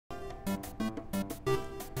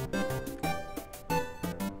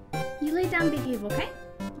You lay down, Big Eve, okay?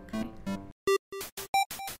 Okay.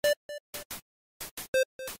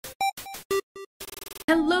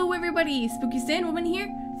 Hello everybody, Spooky Sandwoman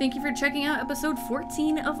here. Thank you for checking out episode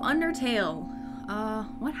 14 of Undertale.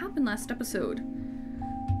 What happened last episode?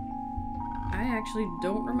 I actually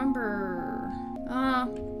don't remember.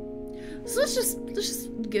 So let's just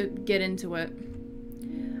get into it.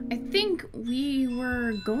 I think we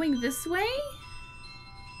were going this way?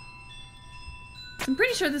 I'm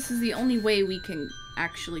pretty sure this is the only way we can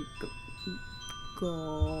actually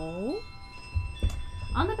go.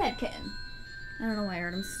 On the bed, kitten. I don't know why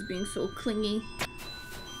Artemis is being so clingy.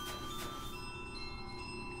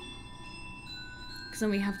 Because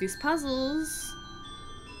then we have these puzzles.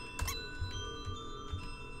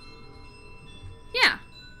 Yeah.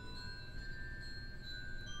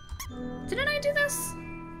 Didn't I do this?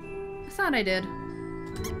 I thought I did.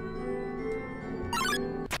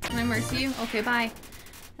 Can I mercy you? Okay, bye.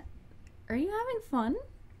 Are you having fun?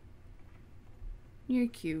 You're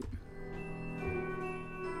cute.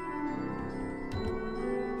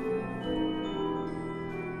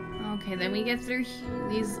 Okay, then we get through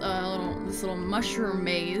these this little mushroom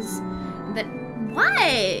maze. Then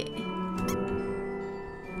what?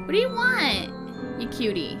 What do you want, you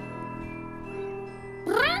cutie?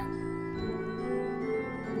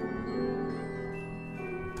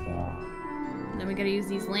 Then we gotta use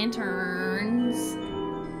these lanterns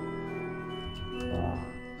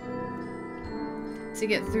to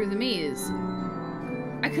get through the maze.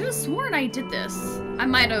 I could have sworn I did this. I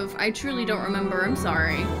might have. I truly don't remember. I'm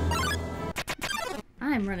sorry.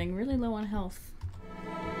 I'm running really low on health.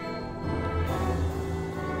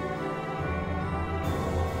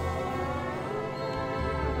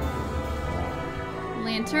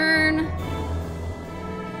 Lantern.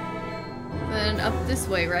 Then up this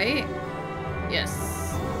way, right?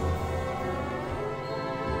 Yes.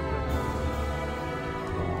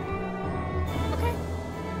 Okay.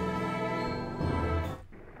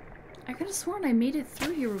 I could have sworn I made it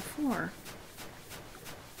through here before.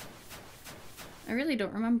 I really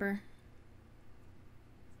don't remember.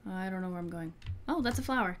 I don't know where I'm going. Oh, that's a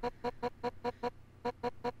flower.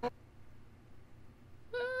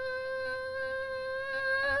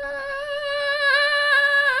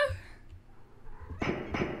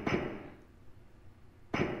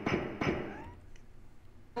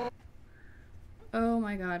 Oh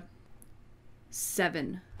my god.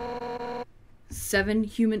 7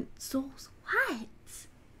 human souls. What?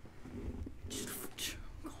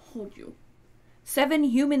 Hold you. 7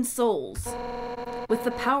 human souls. With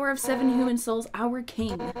the power of 7 human souls, our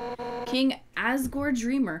king. King Asgore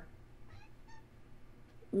Dreamer.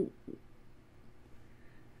 Ooh.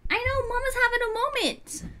 I know, Mama's having a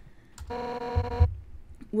moment.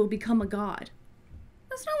 Will become a god.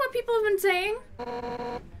 That's not what people have been saying.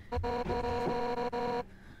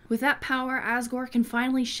 With that power, Asgore can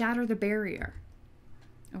finally shatter the barrier.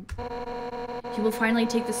 Oh. He will finally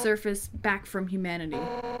take the surface back from humanity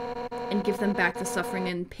and give them back the suffering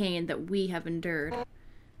and pain that we have endured.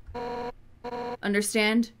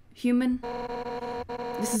 Understand, human?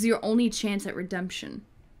 This is your only chance at redemption.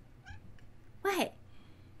 What?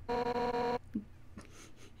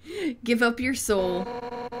 Give up your soul,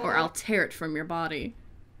 or I'll tear it from your body.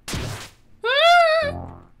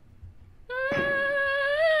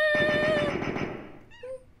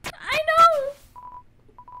 I know!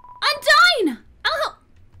 Undyne! I'll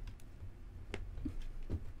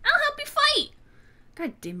help you fight!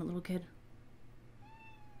 God damn it, little kid.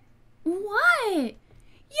 What?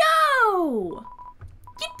 Yo!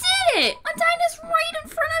 You did it! Undyne is right in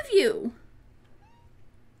front of you!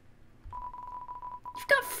 You've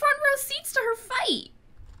got front row seats to her fight!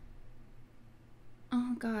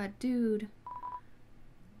 Oh god, dude.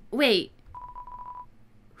 Wait.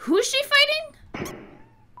 Who's she fighting?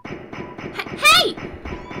 Hey!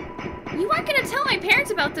 You aren't gonna tell my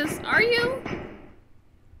parents about this, are you?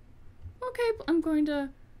 Okay, I'm going to...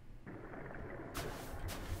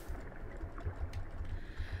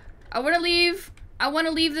 I want to leave. I want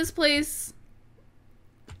to leave this place.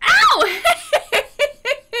 Ow!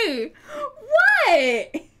 Hey!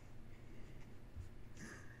 What?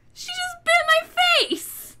 She just bit my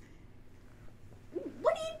face!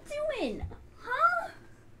 What are you doing? Huh?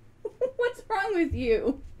 What's wrong with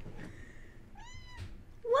you?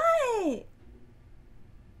 What?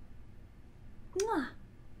 Mwah.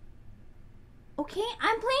 Okay,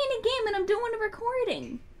 I'm playing a game and I'm doing a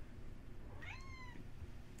recording.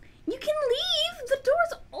 You can leave. The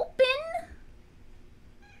door's open.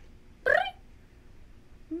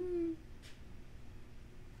 You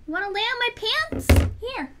want to lay on my pants?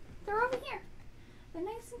 Here. They're over here. They're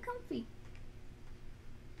nice and comfy.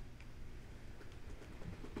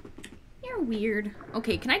 weird.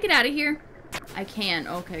 Okay, can I get out of here? I can.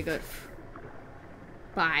 Okay, good.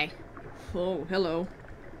 Bye. Oh, hello.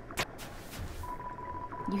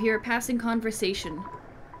 You hear a passing conversation.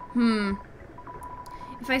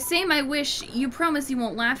 If I say my wish, you promise you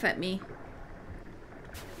won't laugh at me.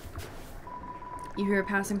 You hear a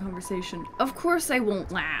passing conversation. Of course I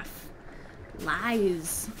won't laugh.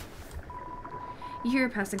 Lies. You hear a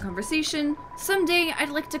passing conversation. Someday I'd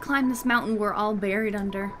like to climb this mountain we're all buried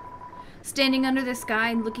under. Standing under the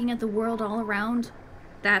sky and looking at the world all around.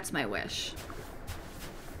 That's my wish.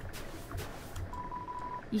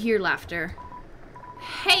 You hear laughter.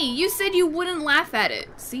 Hey, you said you wouldn't laugh at it.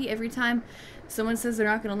 See, every time someone says they're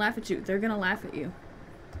not going to laugh at you, they're going to laugh at you.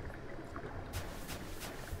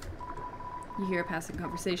 You hear a passing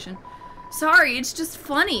conversation. Sorry, it's just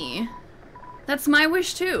funny. That's my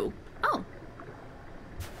wish too. Oh.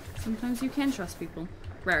 Sometimes you can trust people.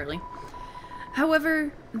 Rarely.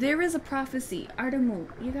 However, there is a prophecy. Artemis,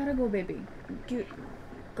 you gotta go, baby.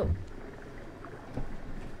 Go.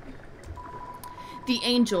 The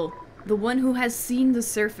angel, the one who has seen the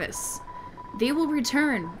surface. They will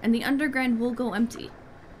return, and the underground will go empty.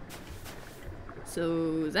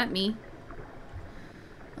 So, is that me?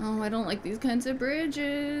 Oh, I don't like these kinds of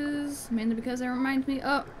bridges. Mainly because it reminds me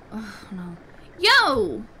of... Oh, no.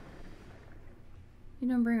 Yo! You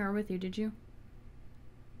didn't bring her with you, did you?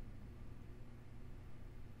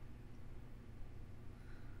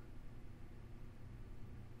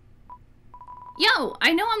 Yo!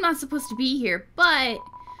 I know I'm not supposed to be here, but I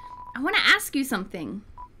want to ask you something.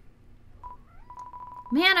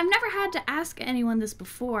 Man, I've never had to ask anyone this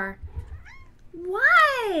before.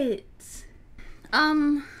 What?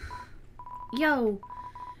 Yo,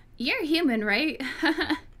 you're human, right?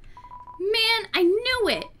 Man, I knew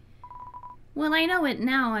it! Well, I know it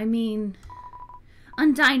now, I mean...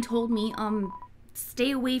 Undyne told me,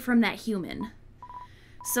 stay away from that human.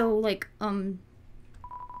 So, like, I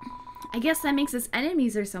guess that makes us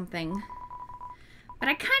enemies or something. But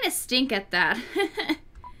I kinda stink at that.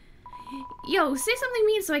 Yo, say something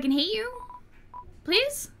mean so I can hate you?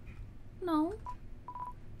 Please? No.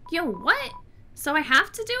 Yo, what? So I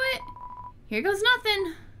have to do it? Here goes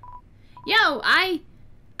nothing. Yo, I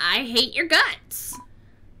hate your guts.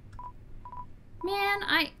 Man,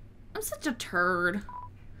 I'm such a turd.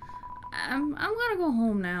 I'm gonna go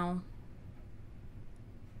home now.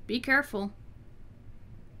 Be careful.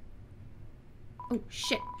 Oh,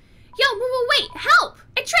 shit. Yo, wait, help!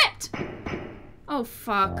 I tripped! Oh,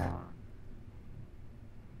 fuck.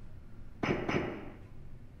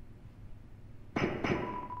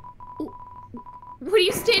 What are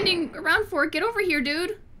you standing around for? Get over here,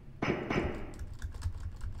 dude.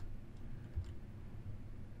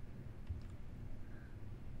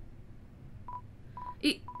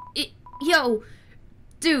 Yo,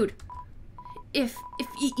 dude, if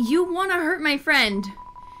you want to hurt my friend,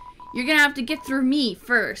 you're gonna have to get through me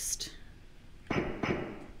first.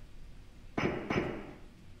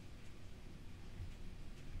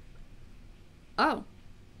 Oh.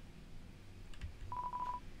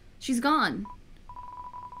 She's gone.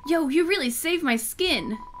 Yo, you really saved my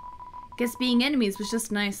skin. Guess being enemies was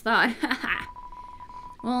just a nice thought.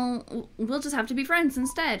 Well, we'll just have to be friends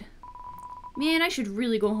instead. Man, I should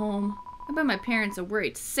really go home. I bet my parents are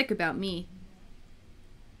worried sick about me.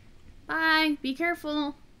 Bye. Be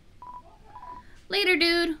careful. Later,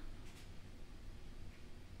 dude.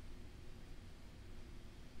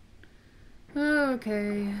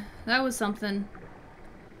 Okay. That was something.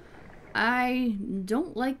 I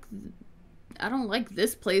don't like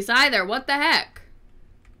this place either. What the heck?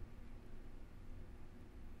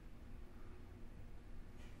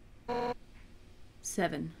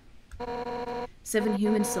 Seven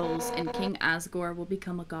human souls, and King Asgore will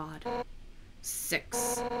become a god.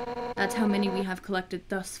 6. That's how many we have collected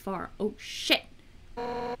thus far. Oh, shit.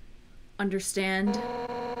 Understand?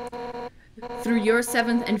 Through your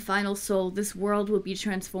 7th and final soul, this world will be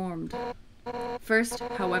transformed. First,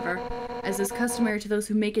 however, as is customary to those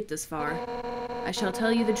who make it this far, I shall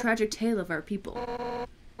tell you the tragic tale of our people.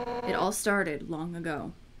 It all started long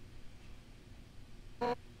ago.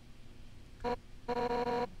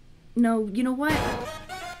 No, you know what?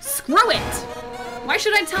 Screw it! Why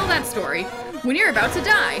should I tell that story when you're about to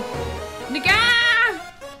die? Nigga!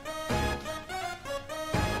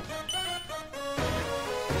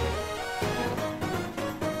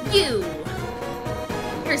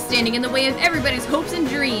 You're standing in the way of everybody's hopes and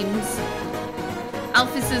dreams.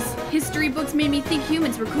 Alphys's history books made me think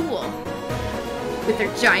humans were cool. With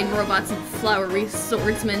their giant robots and flowery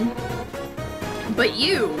swordsmen. But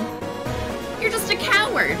you're just a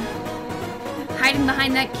coward. Hiding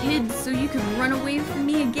behind that kid so you can run away from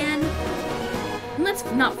me again? And let's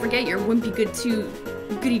not forget your wimpy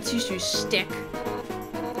goody two-shoes shtick.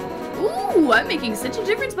 Ooh, I'm making such a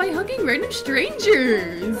difference by hugging random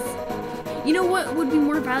strangers. You know what would be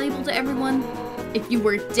more valuable to everyone? If you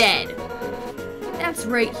were dead. That's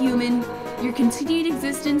right, human. Your continued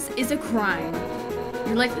existence is a crime.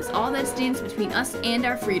 Your life is all that stands between us and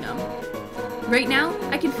our freedom. Right now,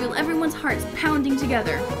 I can feel everyone's hearts pounding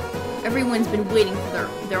together. Everyone's been waiting for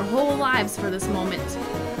their whole lives for this moment.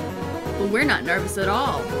 But we're not nervous at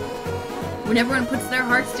all. When everyone puts their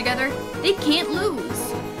hearts together, they can't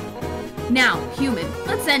lose. Now, human,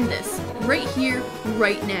 let's end this. Right here,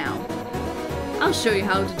 right now. I'll show you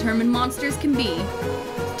how determined monsters can be.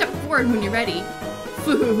 Step forward when you're ready.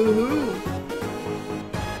 Foo-hoo-hoo-hoo.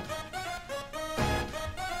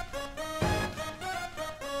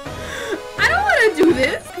 I don't want to do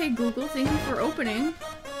this. Okay, Google, thank you for opening.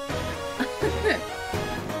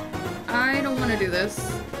 I don't want to do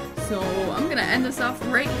this. So I'm gonna end this off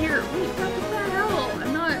right here. Wait, what the hell?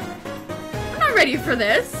 I'm not ready for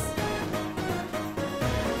this.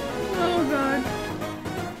 Oh god.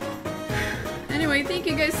 Anyway, thank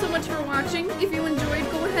you guys so much for watching. If you enjoyed,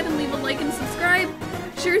 go ahead and leave a like and subscribe.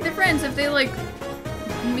 Share with your friends if they like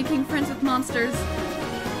making friends with monsters.